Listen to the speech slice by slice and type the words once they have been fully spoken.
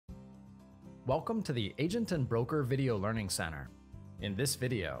Welcome to the Agent and Broker Video Learning Center. In this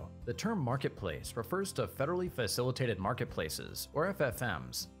video, the term marketplace refers to federally facilitated marketplaces, or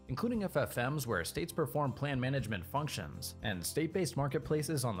FFMs, including FFMs where states perform plan management functions, and state-based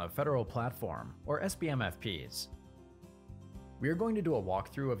marketplaces on the federal platform, or SBMFPs. We are going to do a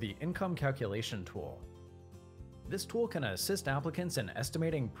walkthrough of the income calculation tool. This tool can assist applicants in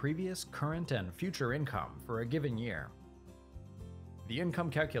estimating previous, current, and future income for a given year. The income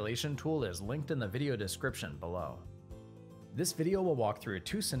calculation tool is linked in the video description below. This video will walk through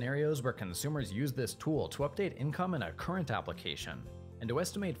two scenarios where consumers use this tool to update income in a current application and to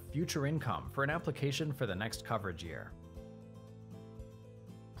estimate future income for an application for the next coverage year.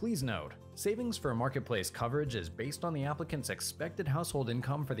 Please note, savings for marketplace coverage is based on the applicant's expected household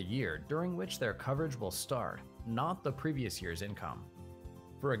income for the year during which their coverage will start, not the previous year's income.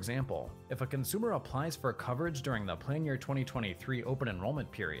 For example, if a consumer applies for coverage during the plan year 2023 open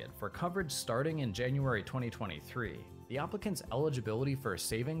enrollment period for coverage starting in January 2023, the applicant's eligibility for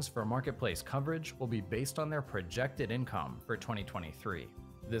savings for marketplace coverage will be based on their projected income for 2023.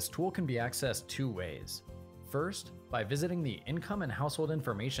 This tool can be accessed two ways. First, by visiting the Income and Household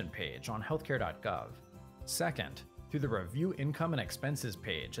Information page on HealthCare.gov. Second, through the Review Income and Expenses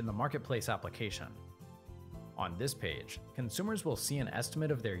page in the Marketplace application. On this page, consumers will see an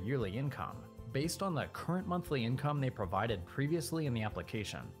estimate of their yearly income based on the current monthly income they provided previously in the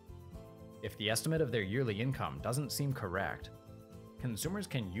application. If the estimate of their yearly income doesn't seem correct, consumers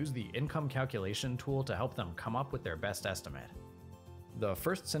can use the income calculation tool to help them come up with their best estimate. The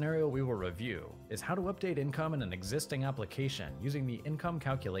first scenario we will review is how to update income in an existing application using the income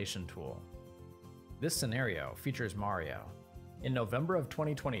calculation tool. This scenario features Mario. In November of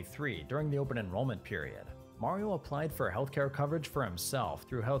 2023, during the open enrollment period, Mario applied for healthcare coverage for himself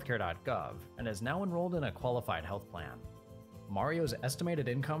through HealthCare.gov and is now enrolled in a qualified health plan. Mario's estimated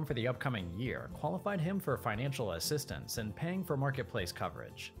income for the upcoming year qualified him for financial assistance in paying for marketplace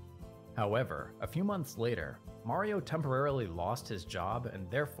coverage. However, a few months later, Mario temporarily lost his job and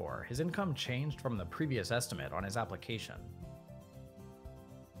therefore his income changed from the previous estimate on his application.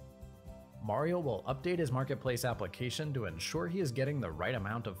 Mario will update his marketplace application to ensure he is getting the right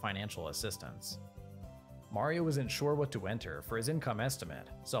amount of financial assistance. Mario isn't sure what to enter for his income estimate,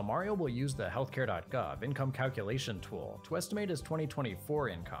 so Mario will use the HealthCare.gov income calculation tool to estimate his 2024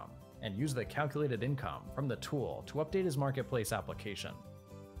 income and use the calculated income from the tool to update his marketplace application.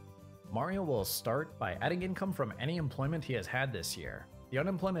 Mario will start by adding income from any employment he has had this year, the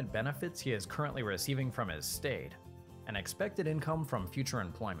unemployment benefits he is currently receiving from his state, and expected income from future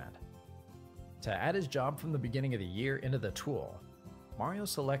employment. To add his job from the beginning of the year into the tool, Mario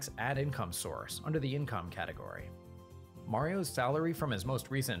selects Add Income Source under the Income category. Mario's salary from his most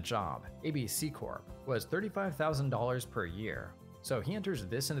recent job, ABC Corp, was $35,000 per year, so he enters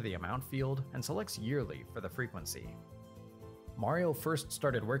this into the Amount field and selects Yearly for the frequency. Mario first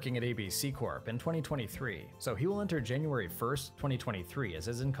started working at ABC Corp in 2023, so he will enter January 1st, 2023 as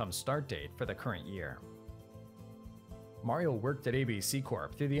his income start date for the current year. Mario worked at ABC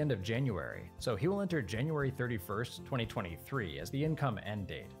Corp through the end of January, so he will enter January 31st, 2023 as the income end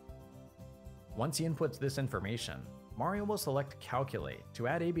date. Once he inputs this information, Mario will select Calculate to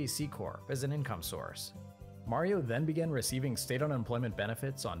add ABC Corp as an income source. Mario then began receiving state unemployment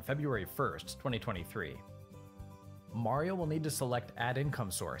benefits on February 1st, 2023. Mario will need to select Add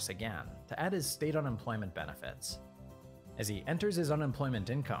Income Source again to add his state unemployment benefits. As he enters his unemployment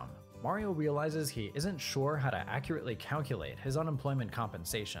income, Mario realizes he isn't sure how to accurately calculate his unemployment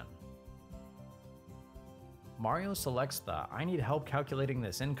compensation. Mario selects the I need help calculating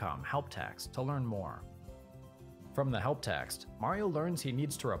this income help text to learn more. From the help text, Mario learns he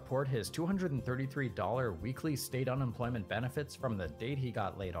needs to report his $233 weekly state unemployment benefits from the date he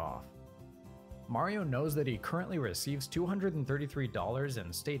got laid off. Mario knows that he currently receives $233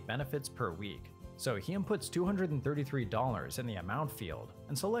 in state benefits per week, so he inputs $233 in the Amount field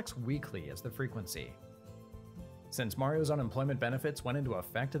and selects Weekly as the frequency. Since Mario's unemployment benefits went into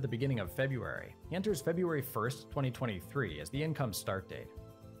effect at the beginning of February, he enters February 1st, 2023 as the income start date.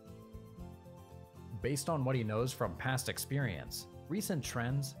 Based on what he knows from past experience, recent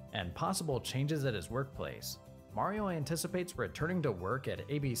trends, and possible changes at his workplace, Mario anticipates returning to work at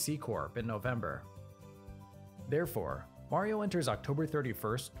ABC Corp in November. Therefore, Mario enters October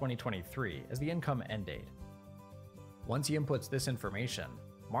 31st, 2023 as the income end date. Once he inputs this information,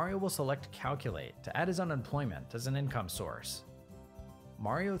 Mario will select Calculate to add his unemployment as an income source.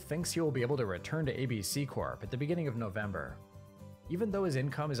 Mario thinks he will be able to return to ABC Corp at the beginning of November. Even though his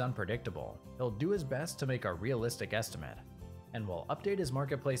income is unpredictable, he'll do his best to make a realistic estimate, and will update his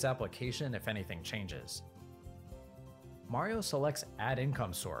marketplace application if anything changes. Mario selects Add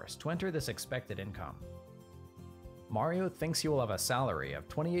Income Source to enter this expected income. Mario thinks he will have a salary of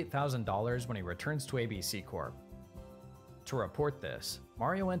 $28,000 when he returns to ABC Corp. To report this,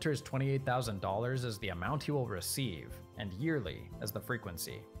 Mario enters $28,000 as the amount he will receive and yearly as the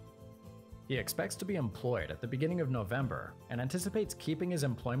frequency. He expects to be employed at the beginning of November and anticipates keeping his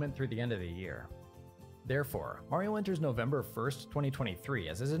employment through the end of the year. Therefore, Mario enters November 1st, 2023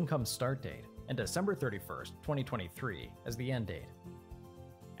 as his income start date and December 31st, 2023 as the end date.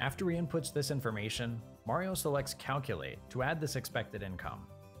 After he inputs this information, Mario selects Calculate to add this expected income.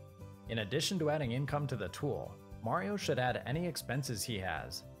 In addition to adding income to the tool, Mario should add any expenses he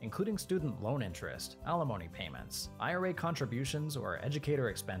has, including student loan interest, alimony payments, IRA contributions, or educator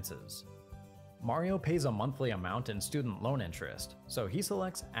expenses. Mario pays a monthly amount in student loan interest, so he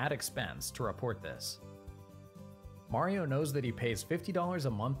selects Add Expense to report this. Mario knows that he pays $50 a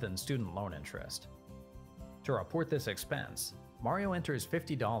month in student loan interest. To report this expense, Mario enters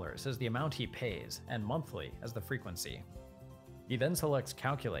 $50 as the amount he pays and monthly as the frequency. He then selects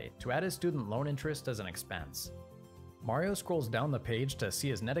Calculate to add his student loan interest as an expense. Mario scrolls down the page to see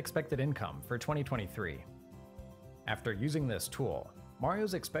his net expected income for 2023. After using this tool,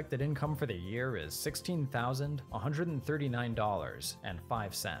 Mario's expected income for the year is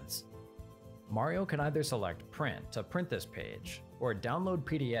 $16,139.05. Mario can either select Print to print this page, or Download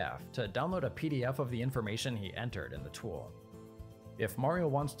PDF to download a PDF of the information he entered in the tool. If Mario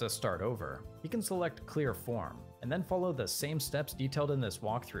wants to start over, he can select Clear Form, and then follow the same steps detailed in this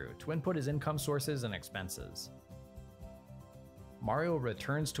walkthrough to input his income sources and expenses. Mario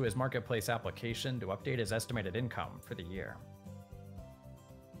returns to his Marketplace application to update his estimated income for the year.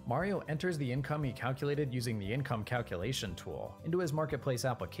 Mario enters the income he calculated using the Income Calculation tool into his Marketplace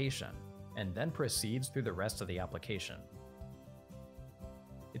application, and then proceeds through the rest of the application.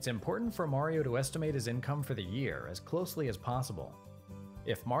 It's important for Mario to estimate his income for the year as closely as possible.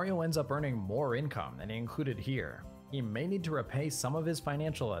 If Mario ends up earning more income than he included here, he may need to repay some of his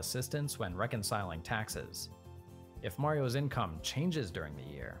financial assistance when reconciling taxes. If Mario's income changes during the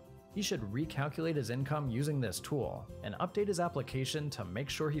year, he should recalculate his income using this tool and update his application to make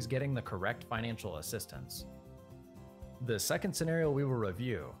sure he's getting the correct financial assistance. The second scenario we will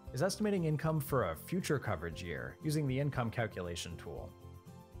review is estimating income for a future coverage year using the Income Calculation tool.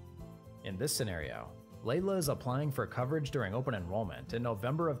 In this scenario, Layla is applying for coverage during open enrollment in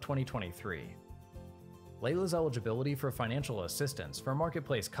November of 2023. Layla's eligibility for financial assistance for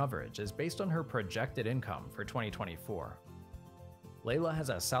Marketplace coverage is based on her projected income for 2024. Layla has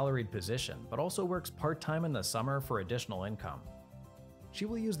a salaried position but also works part-time in the summer for additional income. She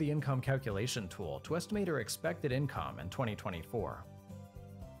will use the Income Calculation tool to estimate her expected income in 2024.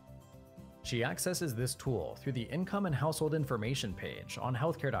 She accesses this tool through the Income and Household Information page on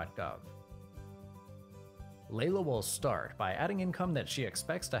HealthCare.gov. Layla will start by adding income that she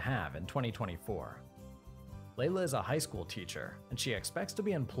expects to have in 2024. Layla is a high school teacher, and she expects to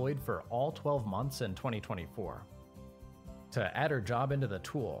be employed for all 12 months in 2024. To add her job into the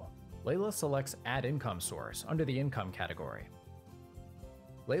tool, Layla selects Add Income Source under the Income category.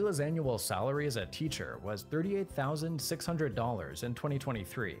 Layla's annual salary as a teacher was $38,600 in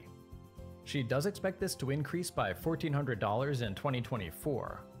 2023. She does expect this to increase by $1,400 in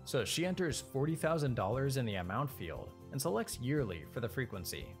 2024, so she enters $40,000 in the amount field and selects yearly for the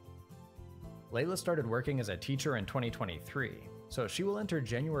frequency. Layla started working as a teacher in 2023, so she will enter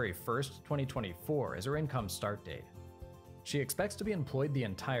January 1st, 2024 as her income start date. She expects to be employed the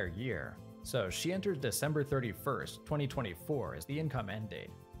entire year, so she enters December 31st, 2024 as the income end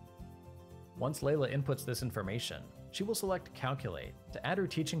date. Once Layla inputs this information, she will select Calculate to add her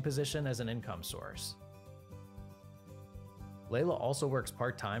teaching position as an income source. Layla also works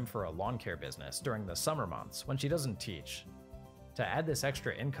part-time for a lawn care business during the summer months when she doesn't teach. To add this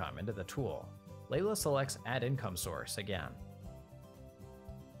extra income into the tool, Layla selects Add Income Source again.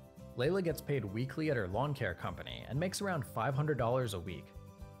 Layla gets paid weekly at her lawn care company and makes around $500 a week.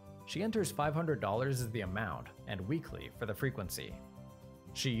 She enters $500 as the amount and weekly for the frequency.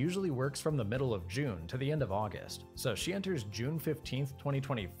 She usually works from the middle of June to the end of August, so she enters June 15th,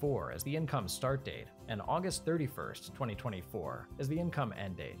 2024 as the income start date and August 31st, 2024 as the income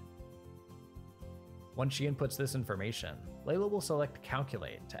end date. Once she inputs this information, Layla will select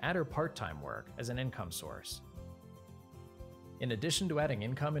Calculate to add her part-time work as an income source. In addition to adding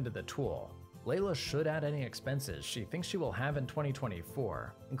income into the tool, Layla should add any expenses she thinks she will have in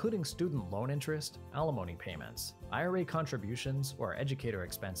 2024, including student loan interest, alimony payments, IRA contributions, or educator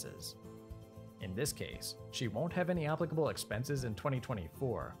expenses. In this case, she won't have any applicable expenses in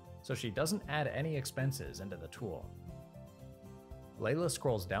 2024, so she doesn't add any expenses into the tool. Layla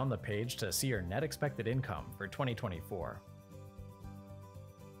scrolls down the page to see her net expected income for 2024.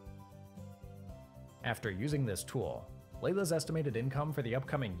 After using this tool, Layla's estimated income for the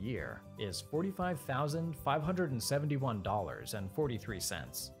upcoming year is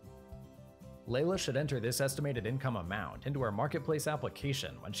 $45,571.43. Layla should enter this estimated income amount into her marketplace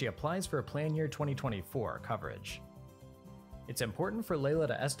application when she applies for plan year 2024 coverage. It's important for Layla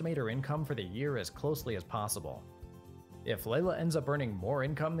to estimate her income for the year as closely as possible. If Layla ends up earning more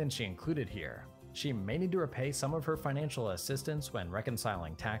income than she included here, she may need to repay some of her financial assistance when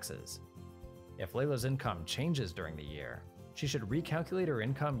reconciling taxes. If Layla's income changes during the year, she should recalculate her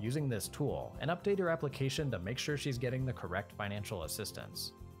income using this tool and update her application to make sure she's getting the correct financial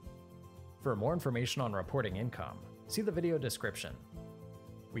assistance. For more information on reporting income, see the video description.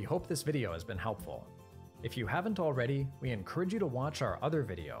 We hope this video has been helpful. If you haven't already, we encourage you to watch our other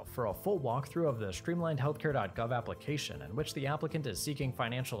video for a full walkthrough of the streamlined HealthCare.gov application in which the applicant is seeking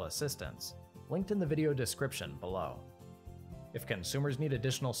financial assistance, linked in the video description below. If consumers need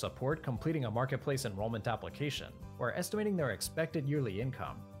additional support completing a marketplace enrollment application or estimating their expected yearly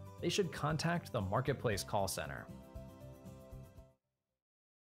income, they should contact the Marketplace call center.